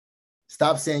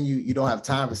Stop saying you don't have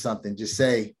time for something. Just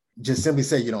simply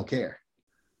say you don't care.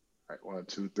 All right, 1,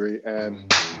 2, 3,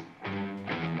 and.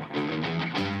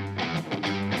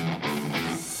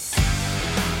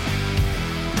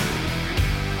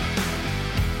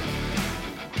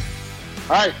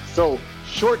 All right, so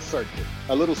Short Circuit,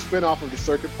 a little spinoff of the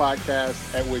Circuit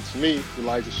podcast at which me,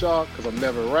 Elijah Shaw, because I'm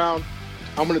never around,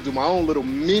 I'm going to do my own little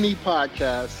mini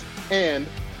podcast, and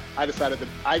I decided that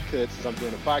I could, since I'm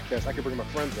doing a podcast, I could bring my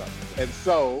friends up. And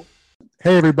so...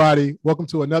 Hey, everybody. Welcome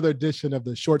to another edition of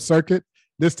the Short Circuit.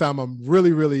 This time, I'm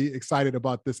really, really excited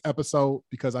about this episode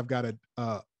because I've got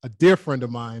a dear friend of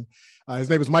mine. His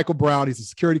name is Michael Brown. He's a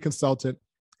security consultant.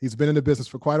 He's been in the business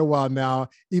for quite a while now,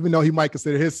 even though he might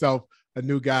consider himself a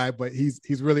new guy, but he's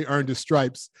really earned his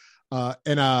stripes. As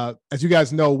you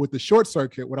guys know, with the Short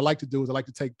Circuit, what I like to do is I like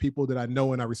to take people that I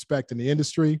know and I respect in the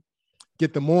industry,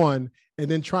 get them on, and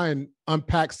then try and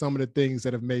unpack some of the things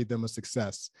that have made them a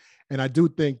success. And I do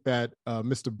think that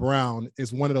Mr. Brown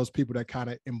is one of those people that kind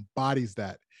of embodies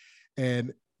that.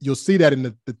 And you'll see that in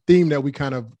the theme that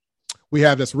we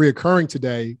have that's reoccurring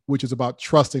today, which is about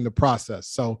trusting the process.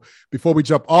 So before we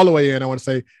jump all the way in, I want to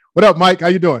say, what up, Mike? How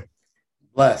you doing?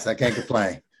 Blessed. I can't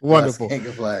complain. Wonderful. Can't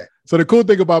complain. So the cool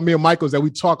thing about me and Michael is that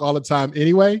we talk all the time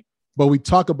anyway, but we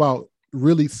talk about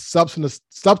really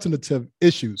substantive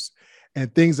issues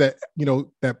and things that,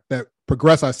 that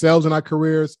progress ourselves in our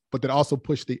careers, but that also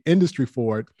push the industry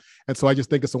forward. And so I just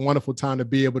think it's a wonderful time to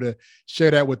be able to share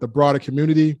that with the broader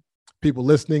community. People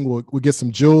listening will get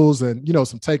some jewels and,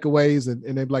 some takeaways and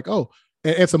they'll be like, oh,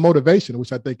 and some motivation,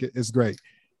 which I think is great.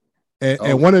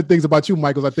 And one of the things about you,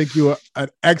 Michael, is I think you're an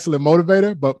excellent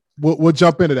motivator, but we'll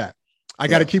jump into that. I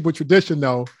got to keep with tradition,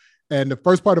 though. And the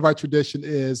first part of our tradition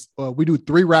is we do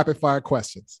 3 rapid fire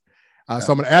questions.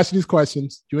 So I'm going to ask you these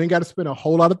questions. You ain't got to spend a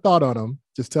whole lot of thought on them.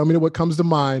 Just tell me what comes to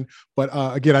mind. But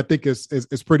again, I think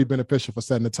it's pretty beneficial for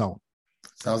setting the tone.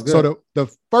 Sounds good. So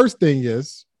the first thing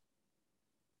is,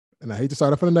 and I hate to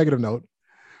start off on a negative note,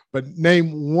 but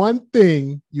name one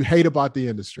thing you hate about the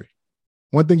industry.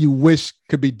 One thing you wish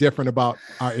could be different about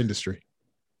our industry.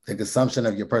 The consumption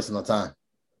of your personal time.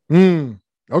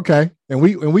 Okay. And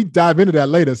we dive into that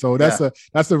later. So that's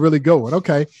a really good one.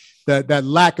 Okay. That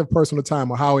lack of personal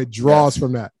time or how it draws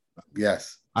from that.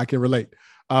 Yes. I can relate.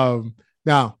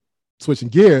 Now, switching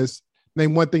gears,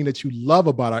 name one thing that you love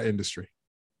about our industry.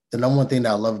 The number one thing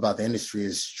that I love about the industry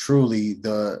is truly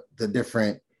the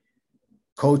different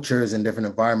cultures and different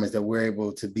environments that we're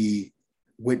able to be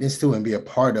witness to and be a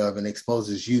part of, and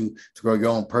exposes you to grow your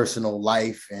own personal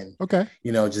life and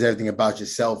just everything about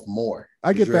yourself more.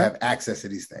 I get that. Have access to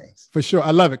these things. For sure. I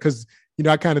love it because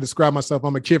I kind of describe myself,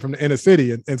 I'm a kid from the inner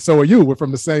city and so are you. We're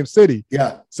from the same city.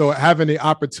 Yeah. So having the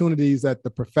opportunities that the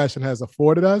profession has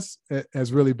afforded us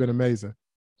has really been amazing.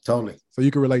 Totally. So you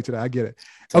can relate to that. I get it.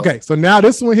 Totally. Okay. So now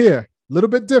this one here, a little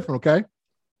bit different. Okay.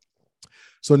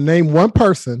 So name one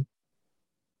person,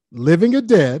 living or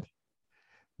dead,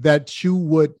 that you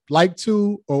would like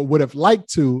to or would have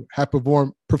liked to have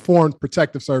performed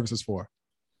protective services for?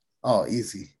 Oh,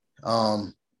 easy.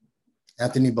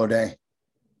 Anthony Bourdain.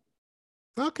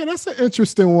 Okay, that's an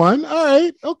interesting one. All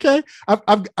right, okay.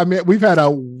 I mean, we've had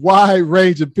a wide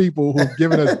range of people who've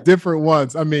given us different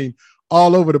ones. I mean,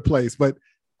 all over the place. But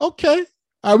okay,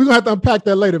 all right, we're gonna have to unpack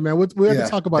that later, man. We'll have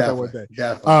to talk about that one day.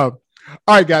 Definitely. All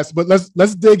right, guys, but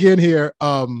let's dig in here.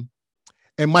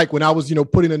 And Mike, when I was,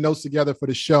 putting the notes together for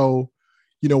the show,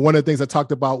 one of the things I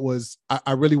talked about was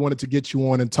I really wanted to get you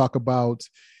on and talk about,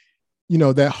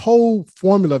 that whole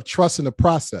formula of trust in the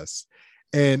process.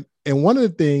 And one of the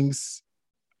things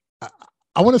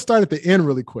I want to start at the end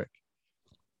really quick.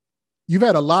 You've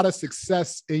had a lot of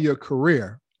success in your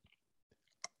career.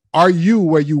 Are you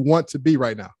where you want to be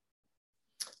right now?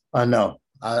 No,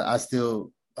 I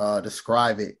still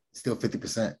describe it still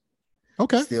 50%.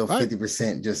 Okay. Still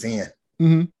 50% just in.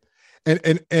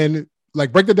 Mm-hmm. And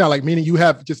like break that down, like meaning you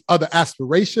have just other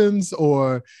aspirations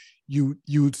or you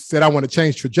said, I want to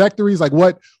change trajectories. Like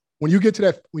what, when you get to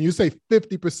that, when you say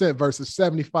 50% versus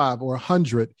 75 or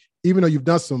 100, even though you've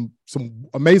done some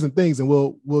amazing things and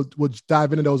we'll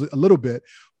dive into those a little bit,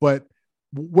 but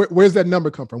where's that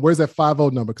number come from? Where's that 50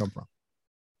 number come from?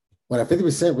 Well, that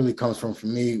 50% really comes from, for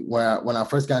me, when I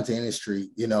first got into industry,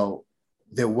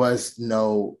 there was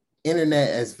no internet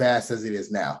as vast as it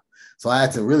is now. So I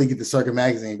had to really get the Circuit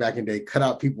magazine back in the day, cut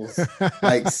out people's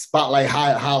like spotlight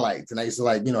highlights. And I used to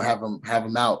have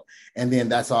them out. And then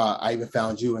that's how I even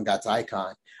found you and got to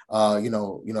Icon,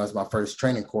 as my first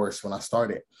training course when I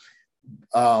started.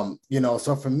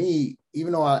 So for me,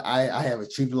 even though I have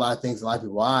achieved a lot of things in a lot of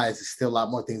people's eyes, there's still a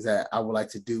lot more things that I would like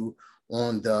to do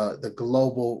on the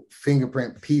global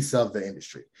fingerprint piece of the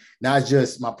industry, not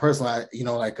just my personal,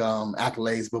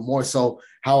 accolades, but more so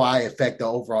how I affect the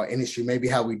overall industry, maybe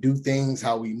how we do things,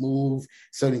 how we move,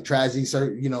 certain tragedies,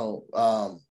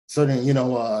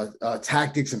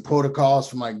 tactics and protocols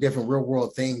from like different real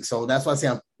world things. So that's why I say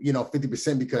I'm,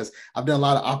 50%, because I've done a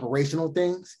lot of operational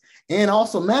things and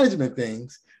also management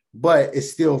things, but it's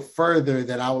still further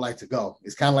that I would like to go.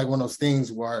 It's kind of like one of those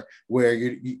things where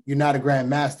you're not a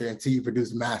grandmaster until you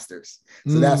produce masters.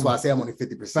 So that's why I say I'm only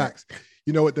 50%. Facts.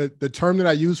 You know what, the term that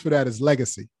I use for that is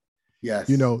legacy. Yes.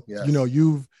 You're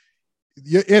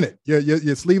in it.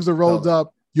 Your sleeves are rolled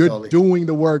up. You're doing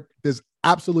the work. There's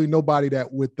absolutely nobody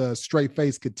that with a straight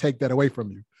face could take that away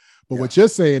from you. But what you're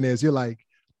saying is you're like,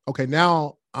 okay,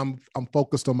 now I'm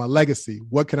focused on my legacy.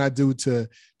 What can I do to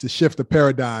shift the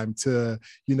paradigm to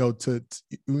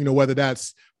whether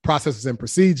that's processes and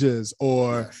procedures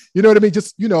or, you know what I mean?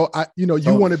 Just, you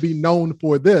want to be known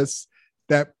for this,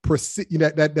 that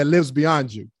lives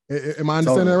beyond you. Am I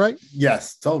understanding that right?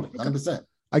 Yes, totally. 100%.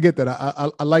 I get that.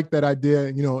 I like that idea,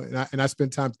 and I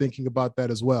spend time thinking about that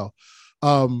as well.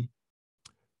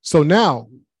 So now,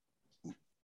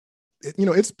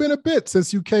 it's been a bit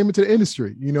since you came into the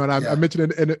industry, and I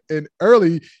mentioned in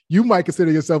early, you might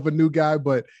consider yourself a new guy,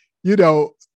 but,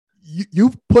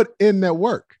 you've put in that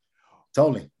work.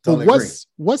 Totally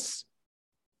what's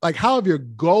like, how have your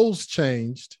goals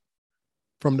changed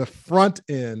from the front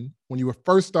end when you were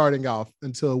first starting off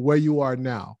until where you are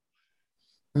now?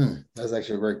 That's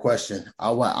actually a great question. I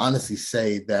would honestly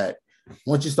say that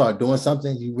once you start doing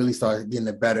something, you really start getting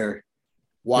a better,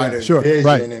 wider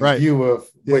vision and view of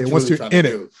what you're really trying to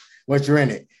do. Once you're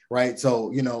in it, right?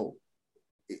 So,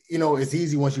 it's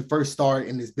easy once you first start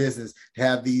in this business to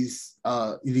have these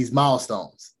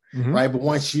milestones, right? But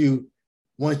once you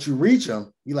reach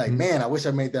them, you're like, man, I wish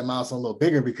I made that milestone a little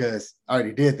bigger because I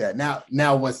already did that.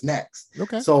 Now what's next?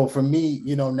 Okay. So for me,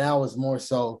 now it's more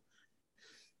so,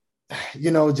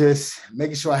 just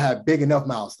making sure I have big enough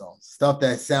milestones, stuff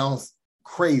that sounds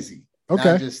crazy.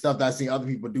 Okay. Not just stuff that I see other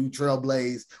people do,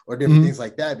 trailblaze or different things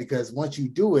like that. Because once you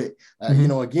do it,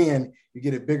 again, you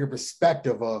get a bigger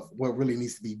perspective of what really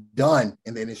needs to be done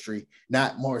in the industry,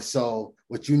 not more so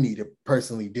what you need to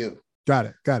personally do. Got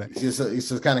it. It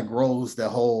just kind of grows the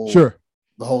whole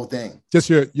thing. Just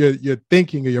your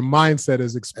thinking or your mindset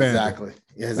is expanding.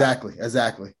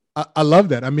 Exactly. I love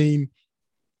that. I mean,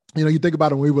 you think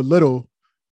about it when we were little,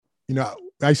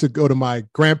 I used to go to my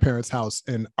grandparents' house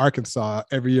in Arkansas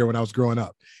every year when I was growing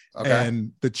up. Okay.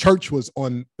 And the church was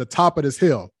on the top of this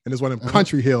hill, and it's one of them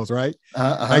country hills, right?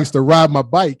 I used to ride my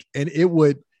bike, and it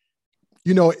would,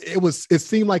 it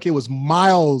seemed like it was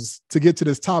miles to get to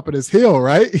this top of this hill,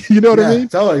 right? You know what I mean?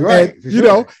 Totally right.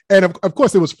 And, and of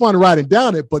course it was fun riding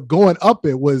down it, but going up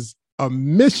it was a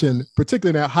mission,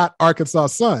 particularly in that hot Arkansas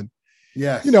sun.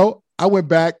 Yeah. I went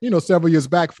back, several years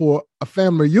back for a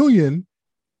family reunion.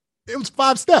 It was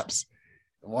 5 steps.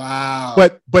 Wow.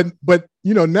 But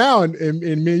now and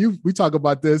me and you, we talk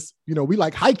about this, we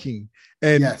like hiking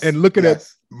and looking at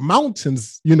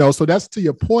mountains, so that's to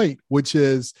your point, which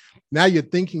is now you're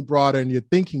thinking broader and you're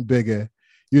thinking bigger,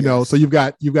 so you've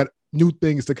got new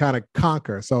things to kind of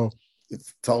conquer. So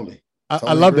it's totally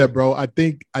I love that, bro. I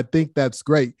think that's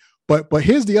great. But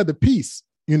here's the other piece,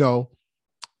 those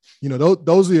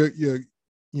are your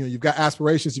you've got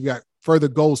aspirations, you've got further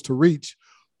goals to reach.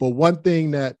 But one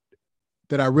thing that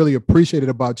I really appreciated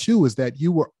about you is that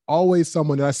you were always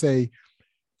someone that I say,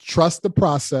 trust the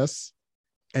process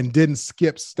and didn't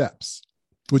skip steps.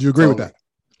 Would you agree with that?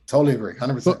 Totally agree.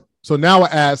 100%. So now I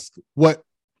ask why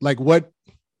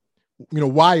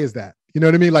is that? You know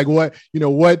what I mean? Like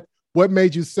what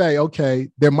made you say, okay,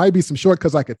 there might be some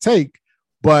shortcuts I could take,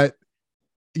 but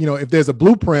if there's a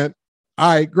blueprint,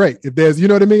 all right, great. If there's, you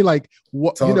know what I mean? Like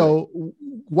what,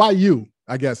 why you?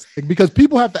 I guess because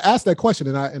people have to ask that question,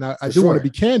 and I do want to be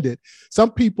candid.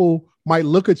 Some people might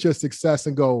look at your success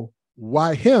and go,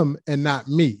 "Why him and not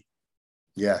me?"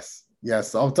 Yes.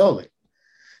 Oh, totally.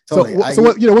 So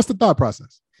what's the thought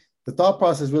process? The thought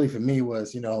process really for me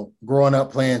was, growing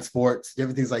up playing sports,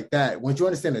 different things like that. Once you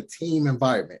understand the team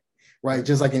environment, right?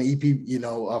 Just like an EP,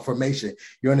 formation,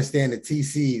 you understand the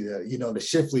TC, the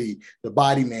shift lead, the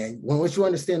body man. Once you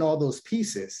understand all those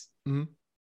pieces,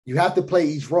 you have to play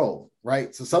each role.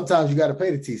 Right. So sometimes you got to pay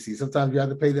the TC. Sometimes you have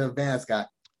to pay the advanced guy.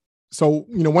 So,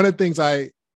 one of the things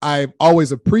I've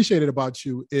always appreciated about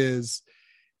you is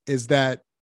that,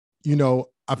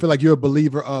 I feel like you're a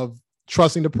believer of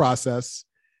trusting the process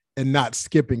and not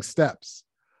skipping steps.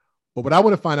 But what I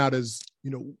want to find out is,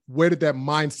 where did that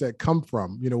mindset come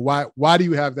from? Why do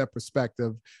you have that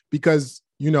perspective? Because,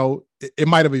 it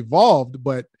might have evolved,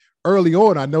 but early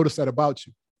on, I noticed that about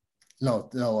you. No,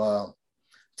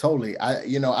 totally.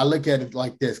 I look at it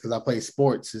like this because I play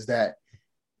sports, is that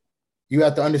you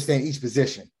have to understand each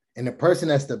position. And the person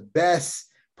that's the best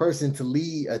person to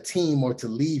lead a team or to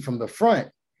lead from the front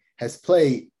has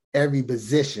played every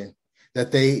position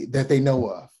that they know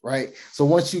of, right? So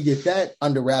once you get that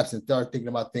under wraps and start thinking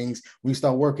about things, when you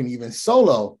start working even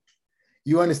solo,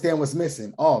 you understand what's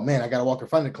missing. Oh man, I got to walk in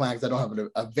front of the client because I don't have an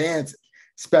advanced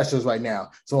specials right now.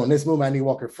 So in this movement, I need to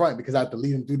walk in front because I have to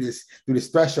lead them through this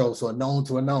threshold. So a known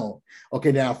to a known.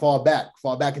 Okay, then I fall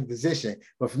back in position.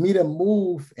 But for me to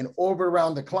move and orbit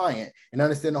around the client and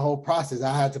understand the whole process,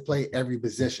 I had to play every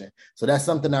position. So that's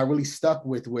something I really stuck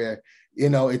with, where,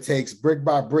 it takes brick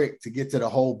by brick to get to the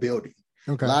whole building.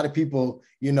 Okay. A lot of people,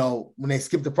 when they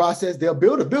skip the process, they'll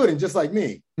build a building just like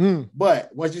me. But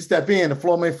once you step in, the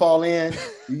floor may fall in,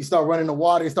 you start running the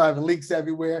water, you start having leaks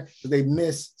everywhere because they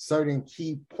miss certain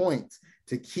key points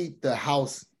to keep the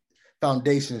house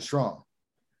foundation strong.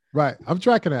 Right. I'm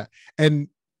tracking that. And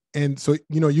so,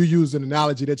 you use an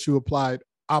analogy that you applied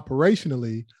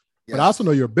operationally, but I also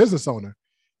know you're a business owner.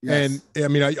 Yes. And I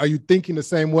mean, are you thinking the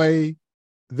same way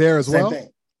there as well?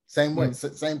 Same way,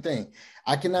 same thing.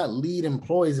 I cannot lead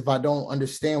employees if I don't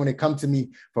understand when they come to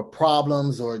me for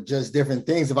problems or just different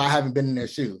things, if I haven't been in their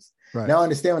shoes. Right. Now I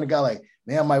understand when the guy like,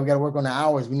 man, Mike, we got to work on the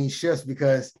hours. We need shifts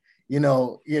because,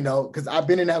 because I've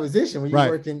been in that position when you're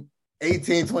working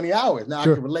 18, 20 hours. Now I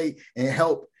can relate and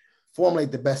help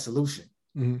formulate the best solution.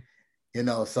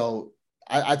 Mm-hmm. So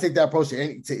I take that approach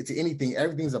to anything.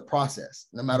 Everything's a process.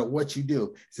 No matter what you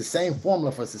do, it's the same formula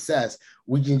for success.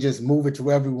 We can just move it to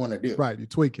wherever we want to do. Right. You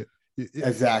tweak it.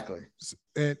 Exactly.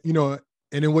 And, and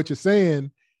in what you're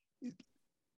saying,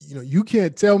 you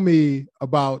can't tell me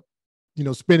about,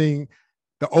 spending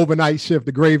the overnight shift,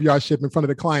 the graveyard shift in front of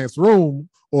the client's room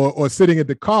or sitting in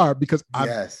the car because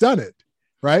I've done it.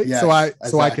 Right. Yes, so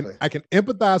I can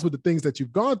empathize with the things that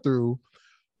you've gone through,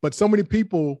 but so many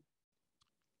people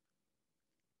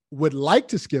would like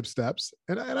to skip steps,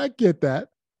 and I get that.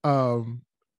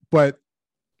 But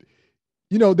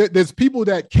there's people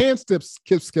that can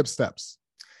skip steps.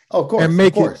 Oh, of course, and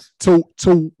make it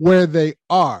to where they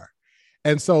are.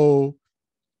 And so,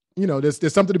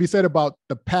 there's something to be said about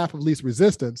the path of least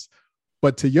resistance.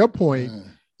 But to your point,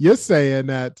 you're saying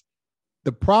that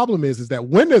the problem is that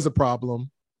when there's a problem,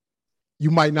 you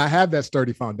might not have that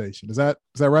sturdy foundation. Is that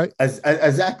right?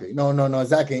 Exactly. No,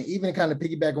 exactly. And even kind of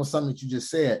piggyback on something that you just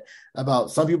said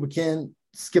about some people can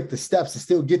skip the steps and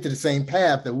still get to the same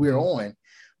path that we're on.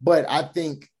 But I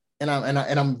think, and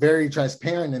I'm very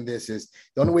transparent in this, is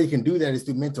the only way you can do that is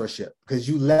through mentorship, because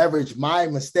you leverage my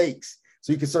mistakes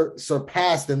so you can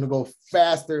surpass them to go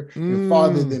faster and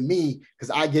farther than me, because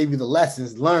I gave you the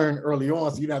lessons learned early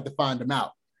on, so you don't have to find them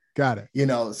out. Got it.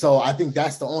 So I think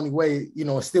that's the only way,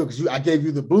 still, because I gave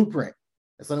you the blueprint.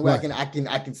 That's the only way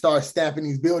I can start stamping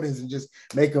these buildings and just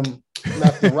make them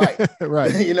left and right.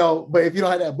 Right. But if you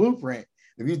don't have that blueprint,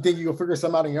 if you think you can figure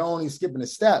something out on your own, you're skipping the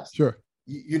steps. Sure.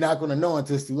 You're not going to know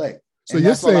until it's too late. So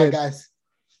you're saying,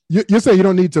 you're saying you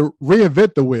don't need to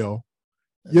reinvent the wheel.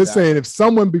 You're saying if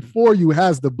someone before you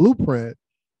has the blueprint,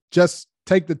 just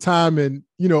take the time and,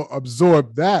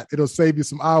 absorb that. It'll save you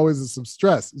some hours and some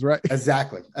stress, right?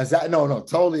 Exactly. No,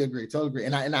 totally agree.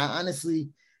 And I honestly,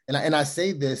 and I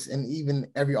say this in even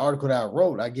every article that I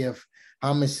wrote, I give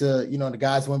homage to, the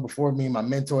guys who went before me, my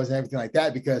mentors and everything like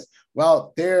that, because,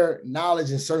 well, their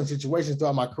knowledge in certain situations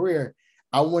throughout my career,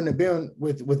 I wouldn't have been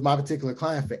with my particular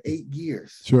client for 8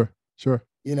 years. Sure.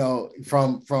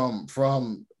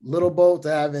 From little boat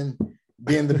to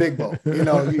being the big boat,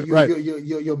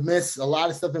 you'll miss a lot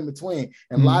of stuff in between.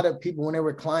 And a lot of people, when they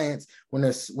were clients, when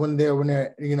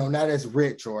they're not as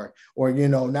rich or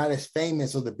not as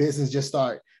famous, or the business just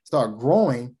start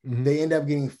growing, they end up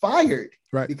getting fired,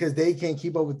 because they can't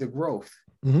keep up with the growth,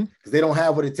 because they don't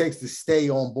have what it takes to stay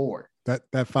on board.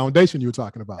 That foundation you were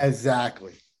talking about.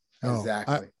 Exactly.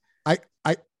 Exactly.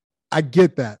 I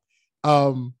get that.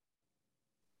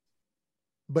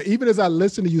 But even as I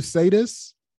listen to you say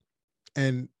this,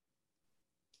 and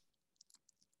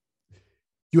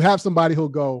you have somebody who'll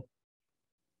go,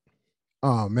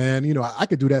 oh man, I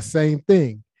could do that same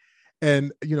thing.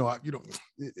 And,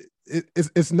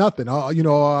 it's nothing.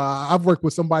 I've worked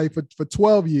with somebody for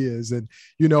 12 years and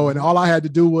all I had to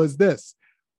do was this.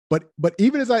 But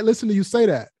even as I listen to you say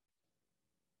that,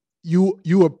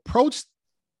 you approach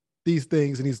these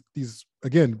things and these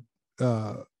again,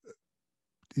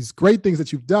 these great things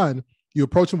that you've done, you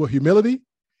approach them with humility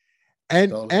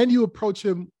and you approach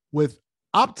them with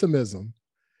optimism.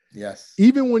 Yes.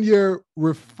 Even when you're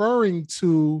referring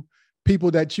to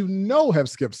people that have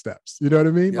skipped steps. You know what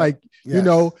I mean? Yep. Like,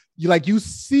 Yes. you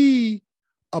see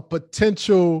a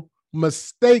potential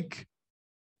mistake.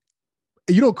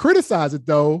 You don't criticize it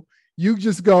though. You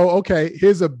just go, okay,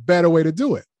 here's a better way to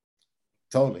do it.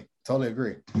 Totally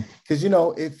agree. Because,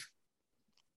 if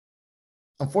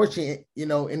unfortunately,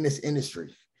 in this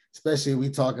industry, especially we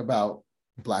talk about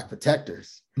Black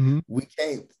protectors, we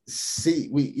can't see,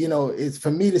 it's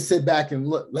for me to sit back and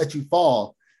let you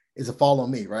fall is a fall on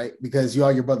me, right? Because you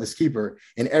are your brother's keeper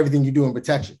in everything you do in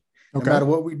protection. No matter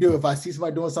what we do, if I see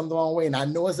somebody doing something the wrong way and I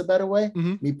know it's a better way,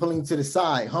 me pulling to the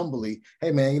side humbly,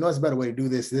 hey man, it's a better way to do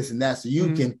this, this, and that. So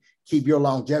you can keep your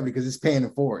longevity because it's paying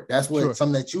it forward. That's what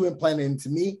something that you implanted into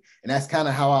me. And that's kind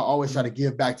of how I always try to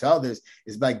give back to others,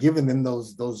 is by giving them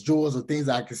those jewels or things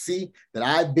I can see that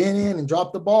I've been in and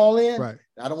dropped the ball in. Right.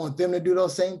 I don't want them to do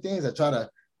those same things. I try to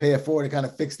pay it forward and kind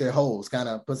of fix their holes, kind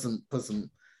of put some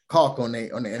caulk on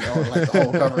like the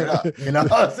hole, cover it up. You know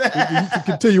what I'm saying? You can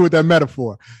continue with that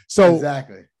metaphor. So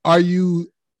exactly.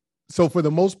 So for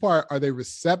the most part, are they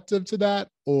receptive to that,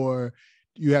 or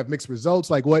you have mixed results?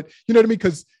 Like what, you know what I mean?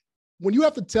 Because when you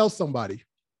have to tell somebody,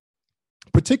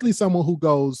 particularly someone who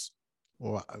goes,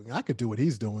 well, I could do what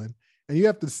he's doing, and you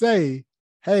have to say,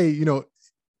 hey,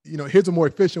 here's a more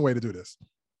efficient way to do this.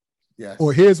 Yes.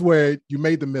 Or here's where you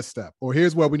made the misstep, or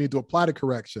here's where we need to apply the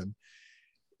correction.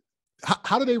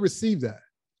 How do they receive that?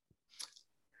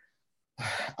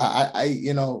 I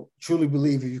truly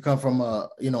believe if you come from a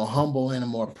humble and a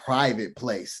more private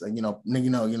place,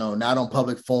 not on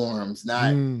public forums,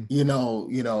 not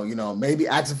maybe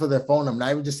asking for their phone number,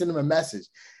 not even just send them a message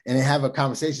and then have a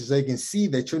conversation so they can see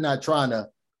that you're not trying to,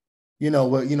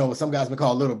 what some guys may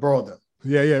call a little brother.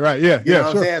 Yeah, right. Yeah, you know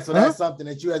what I'm saying? So that's something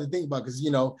that you have to think about, because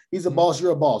he's a boss,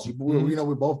 you're a boss.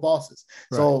 We're both bosses.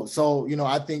 Right. So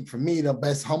I think for me the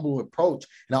best humble approach,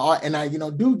 and I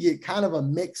do get kind of a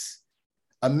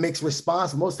mixed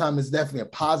response. Most time it's definitely a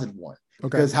positive one,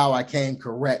 because how I came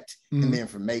correct in the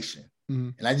information,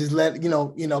 and I just let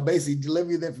basically deliver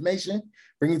you the information,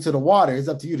 bring you to the water. It's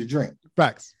up to you to drink.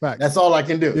 Facts. That's all I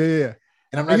can do. Yeah.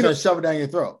 And I'm not going to shove it down your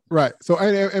throat. Right. So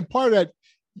and part of that,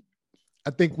 I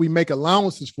think we make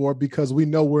allowances for, because we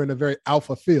know we're in a very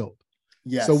alpha field.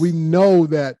 Yes. So we know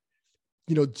that,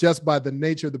 just by the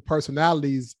nature of the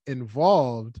personalities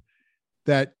involved,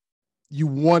 that you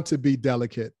want to be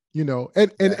delicate, and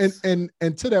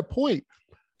to that point,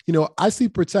 I see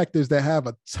protectors that have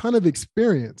a ton of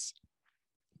experience,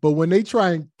 but when they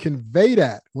try and convey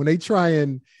that, when they try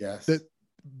and,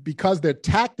 because their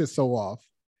tact is so off,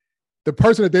 the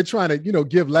person that they're trying to,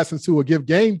 give lessons to or give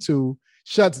game to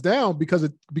shuts down because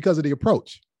of the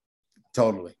approach.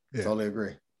 Totally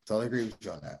agree with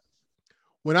you on that.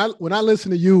 When I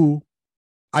listen to you,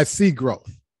 I see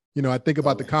growth. I think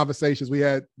about the conversations we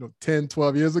had 10,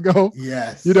 12 years ago.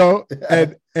 Yes.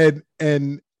 And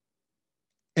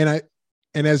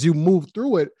as you move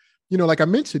through it, like I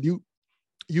mentioned,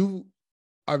 you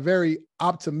are very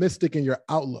optimistic in your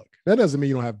outlook. That doesn't mean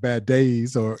you don't have bad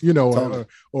days, or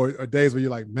or days where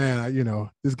you're like,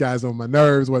 man, this guy's on my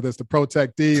nerves, whether it's the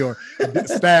protectee or the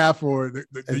staff or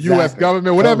the U.S.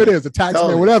 government, whatever it is, the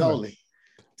taxman, whatever.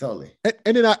 Totally.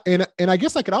 And I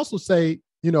guess I could also say,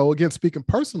 again, speaking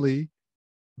personally,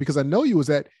 because I know you, is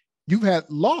that you've had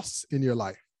loss in your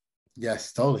life.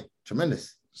 Yes, totally.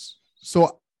 Tremendous.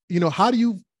 So, how do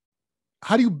you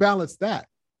balance that?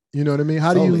 You know what I mean?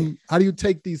 How do you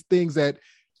take these things that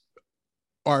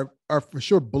are for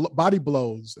sure body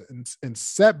blows and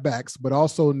setbacks, but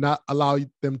also not allow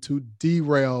them to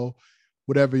derail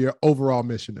whatever your overall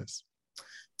mission is?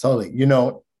 Totally.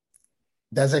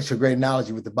 That's actually a great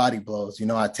analogy with the body blows.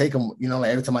 I take them, like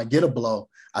every time I get a blow,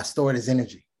 I store it as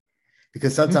energy,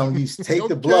 because sometimes when you take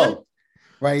the blow,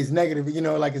 right, it's negative,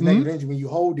 like it's negative energy. When you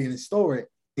hold it and store it,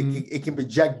 it can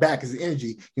project back as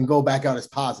energy, can go back out as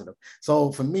positive.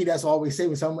 So for me, that's what I always say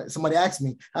when somebody asks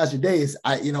me, how's your day? Is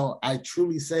I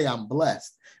truly say I'm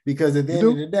blessed, because at the end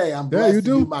of the day, I'm blessed to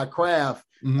do my craft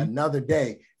another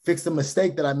day. Fix the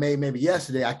mistake that I made maybe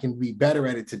yesterday, I can be better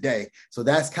at it today. So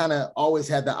that's kind of always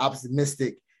had the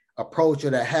optimistic approach,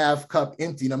 or the half cup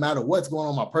empty, no matter what's going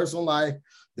on in my personal life,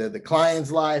 the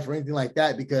client's life, or anything like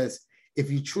that. Because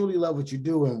if you truly love what you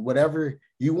do and whatever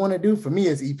you want to do, for me,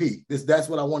 it's EP. That's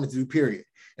what I wanted to do, period.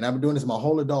 And I've been doing this my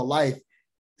whole adult life.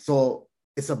 So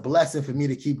it's a blessing for me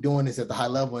to keep doing this at the high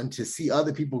level and to see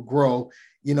other people grow.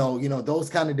 Those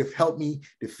kind of help me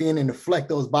defend and deflect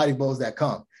those body blows that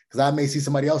come. Because I may see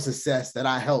somebody else's success that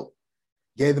I helped,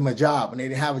 gave them a job and they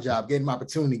didn't have a job, gave them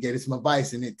opportunity, gave them some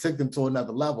advice, and it took them to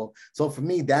another level. So for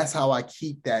me, that's how I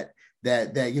keep that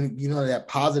that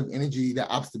positive energy, that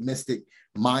optimistic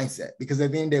mindset. Because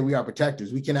at the end of the day, we are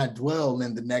protectors. We cannot dwell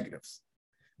in the negatives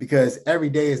because every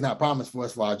day is not promised for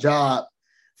us for our job,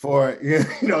 for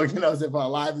for our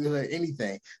livelihood,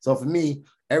 anything. So for me,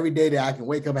 every day that I can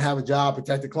wake up and have a job,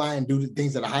 protect the client, do the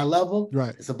things at a high level,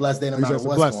 right? It's a blessed day no matter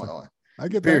what's going on. I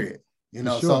get period.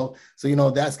 That. Sure.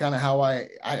 So that's kind of how I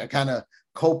kind of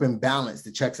cope and balance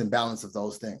the checks and balance of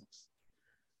those things.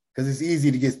 Because it's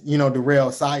easy to get,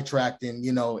 derailed, sidetracked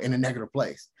in a negative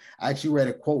place. I actually read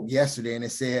a quote yesterday and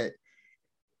it said,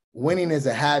 winning is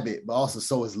a habit, but also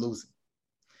so is losing.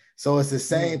 So it's the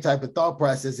same type of thought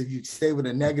process. If you stay with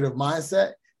a negative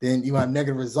mindset, then you have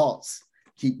negative results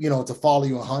to follow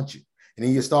you and hunt you. And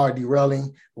then you start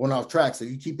derailing, going off track. So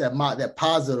you keep that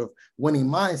positive winning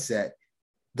mindset,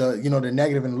 the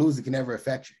negative and losing can never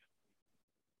affect you.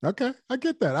 Okay, I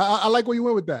get that. I like where you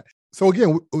went with that. So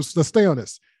again, let's stay on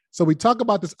this. So we talk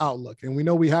about this outlook and we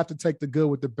know we have to take the good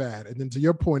with the bad. And then to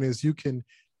your point is you can,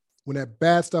 when that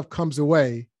bad stuff comes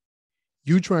away,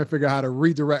 you try and figure out how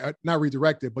to not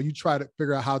redirect it, but you try to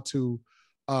figure out how to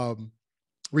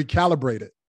recalibrate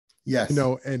it. Yes.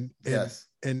 And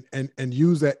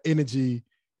use that energy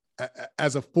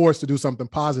as a force to do something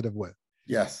positive with.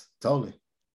 Yes, totally.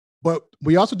 But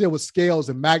we also deal with scales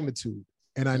and magnitude.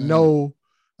 And I know,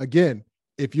 again,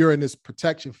 if you're in this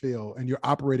protection field and you're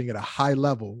operating at a high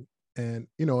level and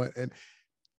you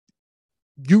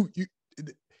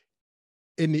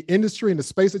in the industry, in the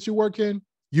space that you work in,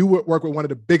 you would work with one of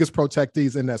the biggest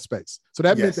protectees in that space. So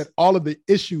that means that all of the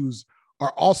issues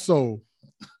are also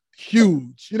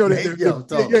huge. Totally. Yeah,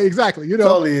 exactly.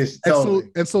 Totally.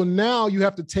 And so now you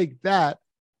have to take that,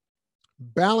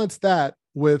 balance that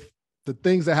with the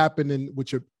things that happen with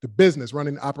the business,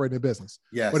 operating a business.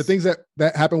 Yes. Or the things that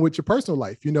happen with your personal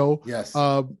life, Yes.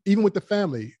 Even with the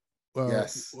family.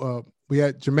 Yes. We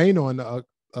had Jermaine on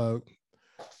a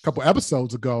couple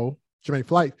episodes ago, Jermaine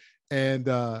Flight, and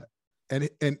our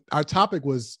topic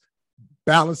was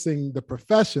balancing the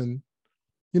profession,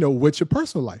 with your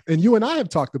personal life. And you and I have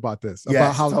talked about this,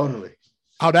 about how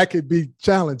that could be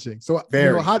challenging. So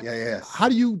how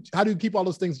do you keep all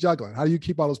those things juggling? How do you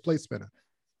keep all those plates spinning?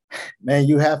 Man,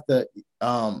 you have to.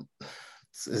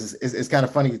 It's kind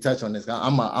of funny you touch on this.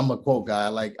 I'm a quote guy. I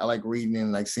like reading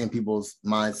and like seeing people's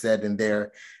mindset and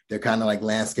their kind of like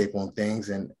landscape on things.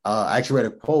 And I actually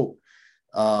read a quote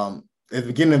at the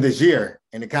beginning of this year,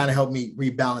 and it kind of helped me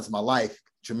rebalance my life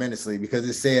tremendously because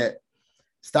it said,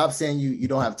 "Stop saying you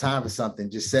don't have time for something.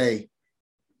 Just simply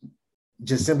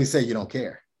say you don't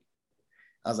care."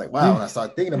 I was like, wow, when I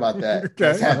started thinking about that, okay,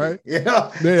 that's heavy. Right.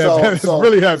 It's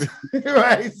really heavy.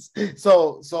 Right.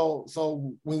 So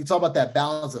when you talk about that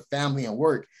balance of family and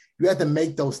work, you have to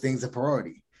make those things a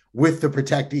priority with the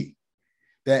protectee.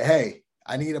 That, hey,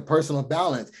 I need a personal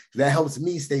balance. That helps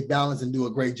me stay balanced and do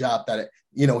a great job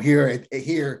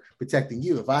here protecting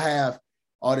you. If I have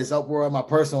all this uproar in my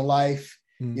personal life,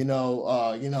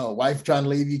 wife trying to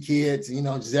leave you kids,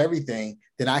 just everything,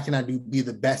 then I cannot be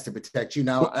the best to protect you.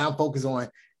 Now I'm focused on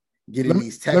getting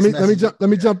these text messages. Let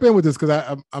me jump in with this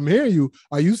because I'm hearing you.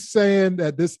 Are you saying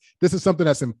that this is something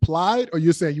that's implied, or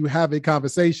you're saying you have a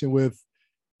conversation with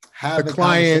the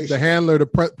client, the handler, to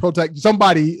protect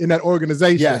somebody in that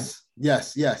organization?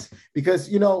 Yes. Because,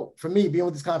 for me, being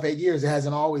with this company for 8 years, it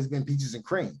hasn't always been peaches and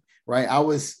cream, right? I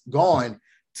was gone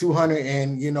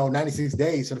 296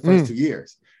 days for the first 2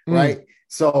 years, right?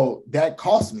 So that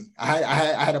cost me. I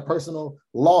had a personal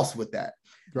loss with that.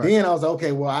 Right. Then I was like,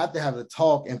 okay, well, I have to have a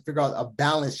talk and figure out a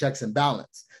balance, checks and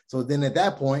balance. So then at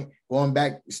that point, going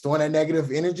back, storing that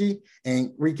negative energy and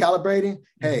recalibrating,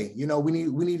 hey,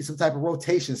 we need some type of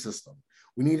rotation system.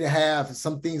 We need to have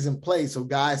some things in place so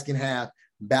guys can have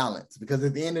balance, because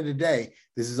at the end of the day,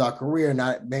 this is our career,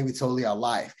 not maybe totally our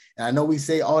life. And I know we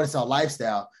say, oh, it's our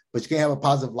lifestyle, but you can't have a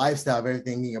positive lifestyle if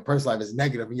everything in your personal life is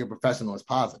negative and your professional is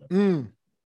positive.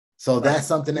 So that's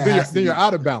something that you're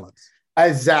out of balance.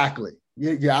 Exactly.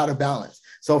 You're out of balance.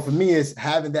 So for me, it's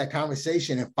having that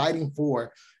conversation and fighting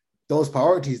for those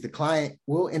priorities. The client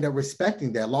will end up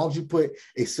respecting that as long as you put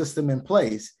a system in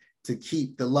place to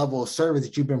keep the level of service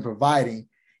that you've been providing,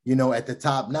 at the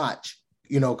top notch,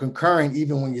 concurrent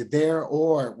even when you're there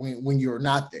or when you're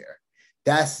not there.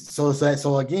 That's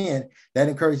so again, that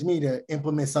encouraged me to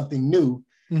implement something new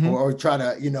or try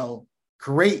to,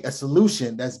 create a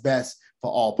solution that's best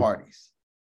for all parties.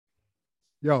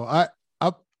 Yo,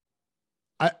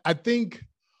 I think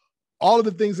all of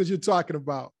the things that you're talking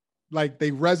about, like, they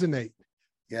resonate.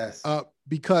 Yes.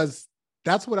 Because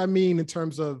that's what I mean in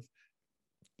terms of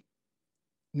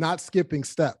not skipping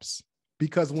steps.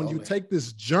 Because when you take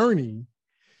this journey,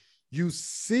 you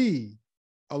see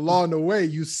along the way,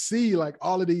 you see like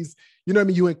all of these, you know what I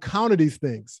mean? You encounter these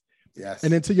things. Yes.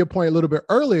 And then to your point a little bit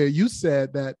earlier, you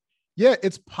said that, yeah,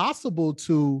 it's possible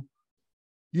to,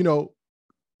 you know,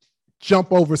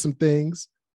 jump over some things,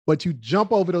 but you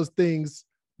jump over those things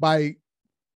by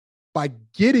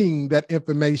getting that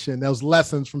information, those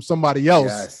lessons from somebody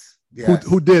else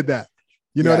who did that.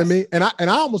 You know what I mean? And I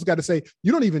almost got to say,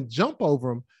 you don't even jump over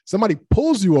them. Somebody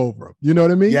pulls you over them. You know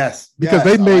what I mean? Yes. Because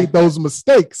they made those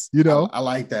mistakes, you know? I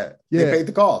like that. Yeah. They paid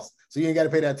the cost. So you ain't got to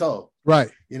pay that toll. Right.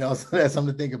 You know, so that's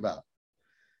something to think about.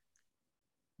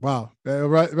 Wow.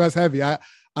 That's heavy. I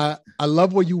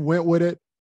love where you went with it.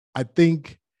 I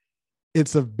think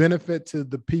it's a benefit to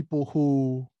the people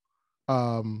who,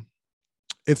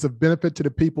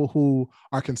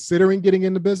 are considering getting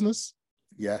into business.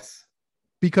 Yes.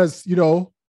 Because, you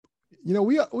know,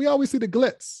 we always see the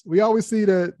glitz. We always see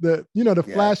the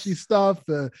flashy stuff,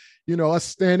 us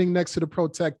standing next to the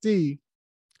protectee.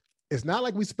 It's not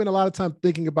like we spend a lot of time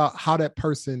thinking about how that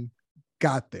person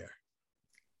got there.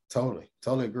 Totally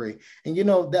agree. And, you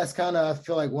know, that's kind of, I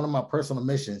feel like one of my personal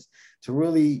missions to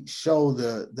really show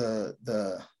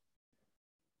the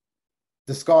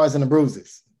scars and the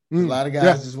bruises. A lot of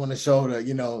guys just want to show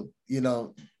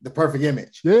the perfect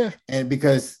image. Yeah. And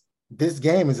because this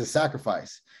game is a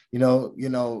sacrifice, you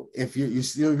know, if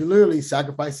you're literally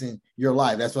sacrificing your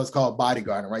life, that's what's called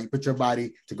bodyguarding, right? You put your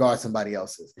body to guard somebody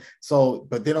else's. So,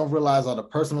 but they don't realize all the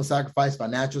personal sacrifice,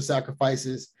 financial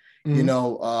sacrifices,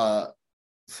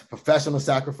 professional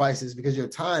sacrifices, because your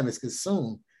time is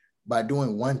consumed by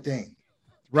doing one thing.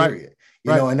 Period.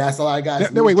 Right. You know, and that's a lot of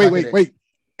guys. Wait.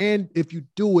 And if you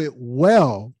do it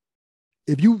well,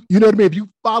 if you know what I mean, if you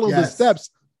follow the steps,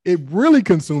 it really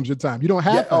consumes your time. You don't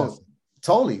have to.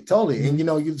 Totally. And, you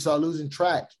know, you start losing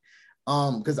track.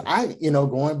 Because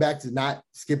going back to not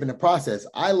skipping the process,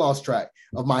 I lost track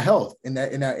of my health in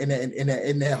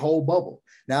that whole bubble.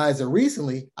 Now, as of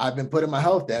recently, I've been putting my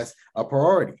health as a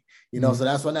priority, so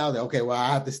that's why now I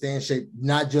have to stay in shape,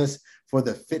 not just for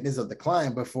the fitness of the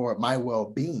client, but for my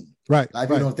well-being. Right. Like,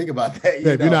 you don't think about that.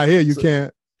 If you're not here, you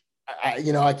can't.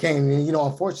 I can't.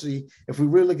 Unfortunately, if we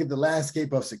really look at the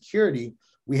landscape of security,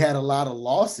 we had a lot of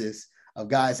losses of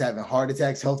guys having heart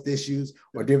attacks, health issues,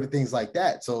 or different things like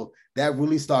that. So that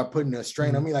really started putting a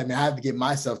strain on me. Like, man, I have to get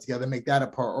myself together, make that a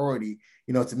priority,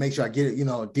 to make sure I get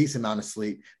a decent amount of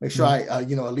sleep, make sure I,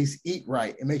 at least eat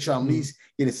right, and make sure I'm at least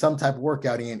getting some type of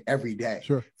workout in every day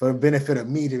for the benefit of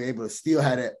me to be able to still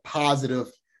have that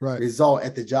positive result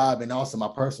at the job and also my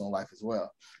personal life as well.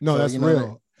 No, so, that's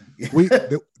real.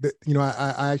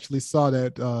 I actually saw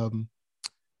that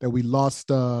that we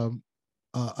lost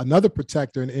another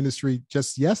protector in the industry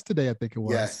just yesterday, I think it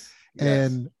was. Yes.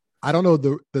 And I don't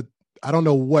know I don't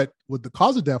know what the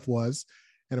cause of death was.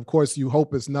 And of course, you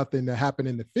hope it's nothing that happened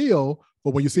in the field.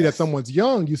 But when you see that someone's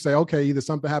young, you say, okay, either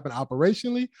something happened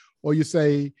operationally, or you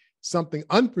say something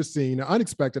unforeseen or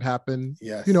unexpected happened,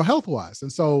 health-wise.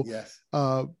 And so,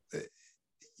 that's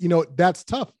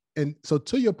tough. And so,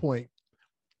 to your point,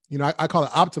 I call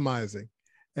it optimizing.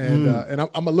 And and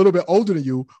I'm a little bit older than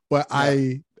you, but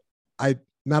I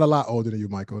not a lot older than you,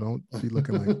 Michael. Don't be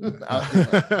looking like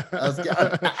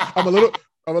that. I'm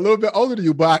a little bit older than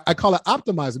you, but I call it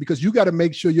optimizing, because you got to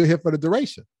make sure you're here for the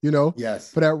duration, for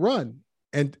that run.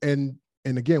 And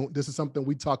again, this is something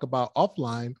we talk about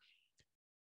offline.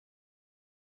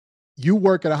 You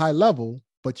work at a high level,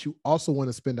 but you also want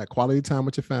to spend that quality time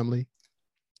with your family.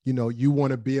 You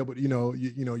want to be able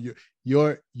to,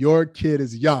 your kid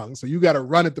is young, so you got to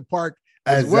run at the park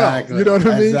as well. You know what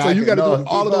I mean? So you got to do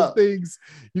all of those things.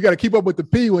 You got to keep up with the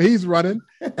P when he's running,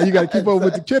 and you got to keep up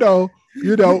with the kiddo,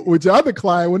 with your other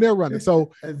client when they're running.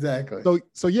 So exactly.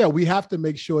 So yeah, we have to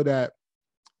make sure that,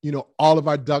 all of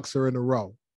our ducks are in a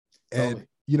row. And,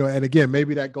 and again,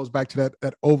 maybe that goes back to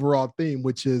that overall theme,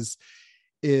 which is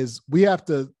we have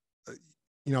to,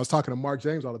 I was talking to Mark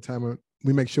James all the time, and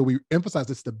we make sure we emphasize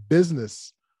it's the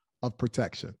business of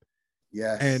protection.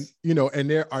 Yes. And, and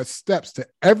there are steps to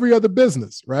every other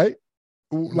business, right?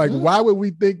 Like, why would we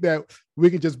think that we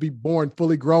can just be born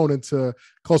fully grown into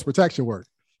close protection work?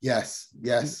 Yes.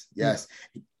 That's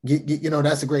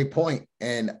a great point.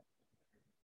 And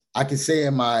I can say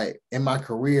in my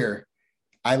career,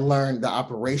 I learned the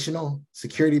operational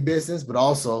security business, but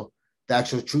also the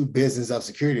actual true business of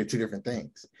security are two different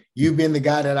things. You being the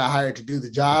guy that I hired to do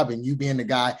the job, and you being the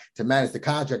guy to manage the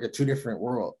contract, are two different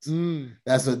worlds.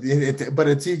 That's but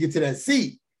until you get to that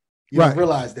seat, you don't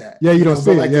realize that. Yeah, you don't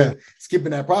see it.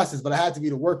 Skipping that process, but I had to be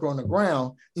the worker on the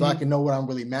ground so I can know what I'm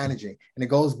really managing. And it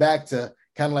goes back to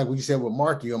kind of like what you said with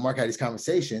Mark. Mark had these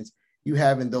conversations, you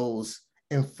having those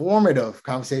informative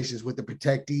conversations with the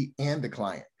protectee and the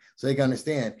client. So they can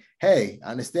understand, hey,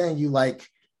 I understand you like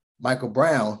Michael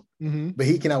Brown, but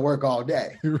he cannot work all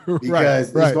day because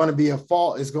it's going to be a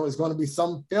fault. It's going to be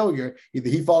some failure. Either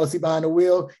he fall asleep behind the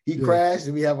wheel, he crashed,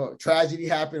 and we have a tragedy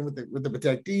happen with the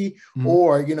protectee,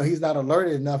 or he's not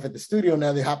alerted enough at the studio.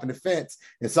 Now they hop in the fence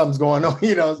and something's going on.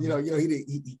 He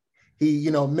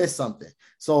missed something.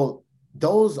 So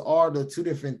those are the two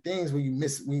different things when you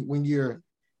miss when you're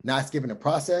not skipping the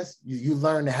process. You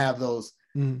learn to have those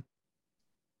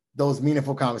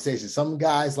meaningful conversations. Some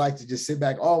guys like to just sit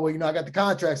back. Oh, well, I got the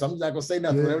contract, so I'm just not going to say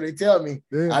nothing. Whatever they tell me,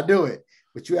 I do it.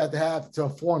 But you have to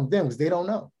inform them because they don't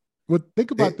know. Well,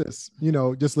 think about this,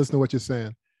 just listen to what you're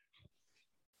saying.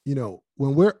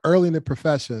 When we're early in the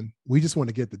profession, we just want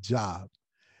to get the job.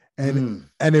 And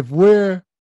if we're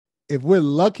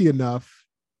lucky enough,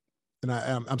 and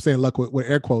I'm saying luck with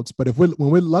air quotes, but when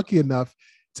we're lucky enough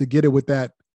to get it with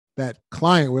that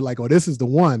client, we're like, oh, this is the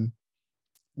one.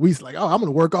 We like, oh, I'm going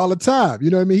to work all the time. You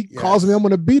know what I mean? He calls me, I'm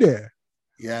going to be there.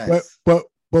 Yes. But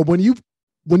when you've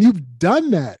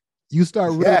done that, you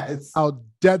start realizing how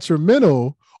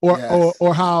detrimental or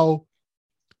how,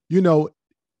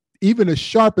 even the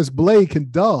sharpest blade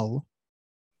can dull,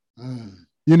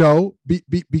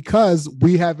 because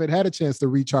we haven't had a chance to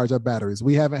recharge our batteries.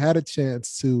 We haven't had a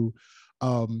chance to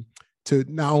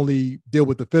not only deal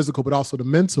with the physical, but also the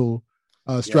mental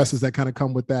stresses that kind of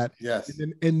come with that. Yes.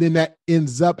 And then that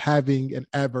ends up having an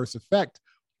adverse effect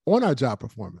on our job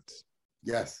performance.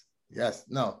 Yes.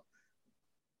 No,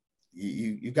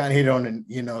 you kind of hit on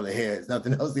the head. There's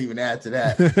nothing else to even add to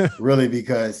that really,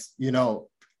 because,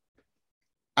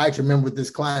 I actually remember with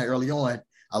this client early on,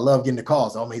 I love getting the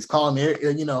calls. Oh, man, he's calling me,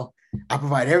 I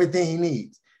provide everything he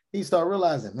needs. He started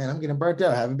realizing, man, I'm getting burnt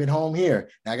out. I haven't been home here.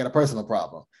 Now I got a personal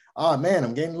problem. Oh man,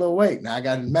 I'm gaining a little weight. Now I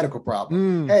got a medical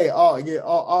problem. Hey,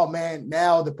 oh man,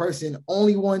 now the person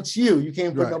only wants you. You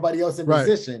can't put nobody else in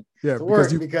position to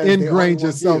work because you ingrained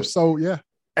yourself. So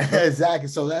exactly.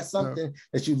 So that's something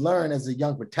that you learn as a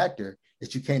young protector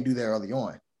that you can't do that early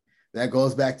on. That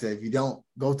goes back to, if you don't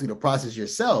go through the process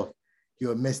yourself,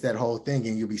 you'll miss that whole thing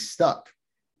and you'll be stuck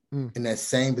in that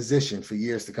same position for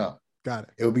years to come. Got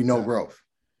it. It will be no growth.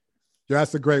 Yeah,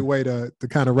 that's a great way to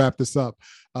kind of wrap this up.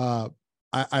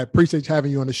 I appreciate having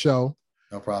you on the show.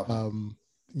 No problem.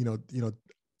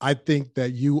 I think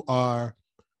that you are,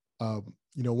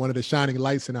 one of the shining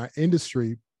lights in our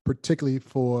industry, particularly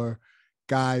for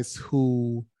guys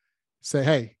who say,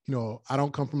 hey, I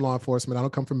don't come from law enforcement. I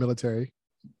don't come from military,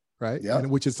 right? Yep.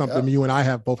 Which is something you and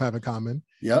I both have in common.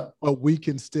 Yep. But we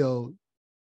can still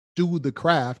do the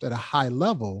craft at a high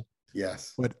level.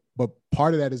 Yes. But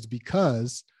part of that is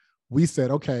because we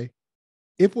said, okay,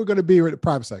 if we're going to be in the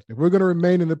private sector, if we're going to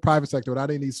remain in the private sector without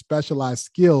any specialized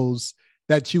skills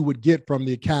that you would get from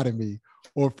the academy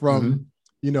or from,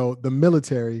 the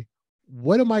military,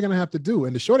 what am I going to have to do?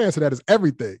 And the short answer to that is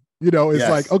everything. It's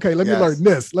like, okay, let me learn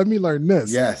this. Let me learn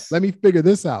this. Yes. Let me figure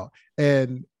this out.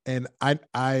 And I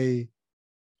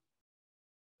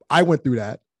went through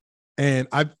that, and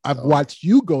I've watched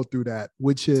you go through that,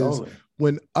 which is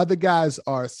when other guys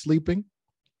are sleeping,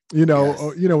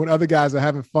 or, when other guys are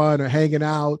having fun or hanging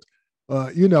out,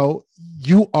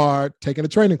 you are taking a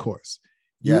training course.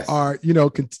 Yes.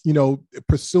 You are,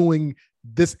 pursuing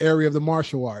this area of the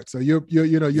martial arts. So you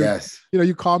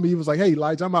call me, he was like, hey,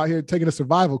 Elijah, I'm out here taking a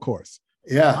survival course.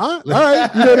 Yeah. All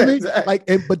right. You know what I mean?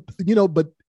 Exactly.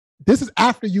 But this is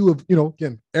after you have,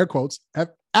 again, air quotes,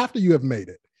 after you have made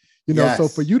it, so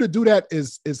for you to do that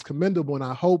is commendable. And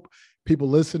I hope people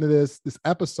listen to this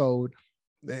episode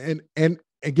and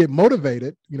get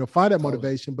motivated, find that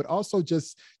motivation, but also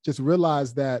just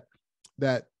realize that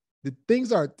the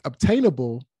things are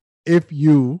obtainable if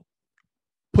you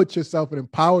put yourself and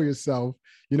empower yourself.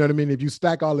 You know what I mean? If you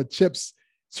stack all the chips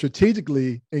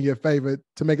strategically in your favor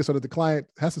to make it so that the client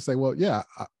has to say, well, yeah,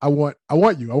 I want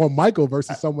you. I want Michael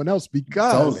versus someone else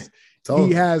because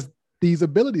he has these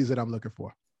abilities that I'm looking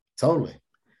for. Totally.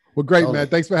 Well, great, man.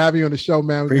 Thanks for having you on the show,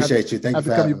 man. Appreciate you. Thank you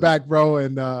for having me. Have to come back, bro.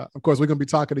 And of course, we're going to be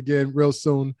talking again real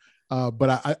soon.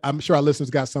 But I'm sure our listeners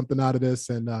got something out of this,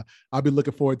 and I'll be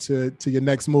looking forward to your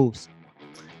next moves.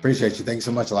 Appreciate you. Thank you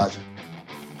so much, Elijah.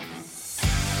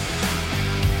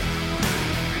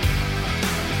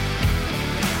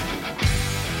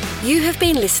 You have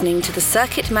been listening to the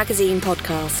Circuit Magazine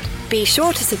podcast. Be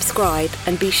sure to subscribe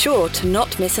and be sure to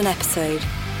not miss an episode.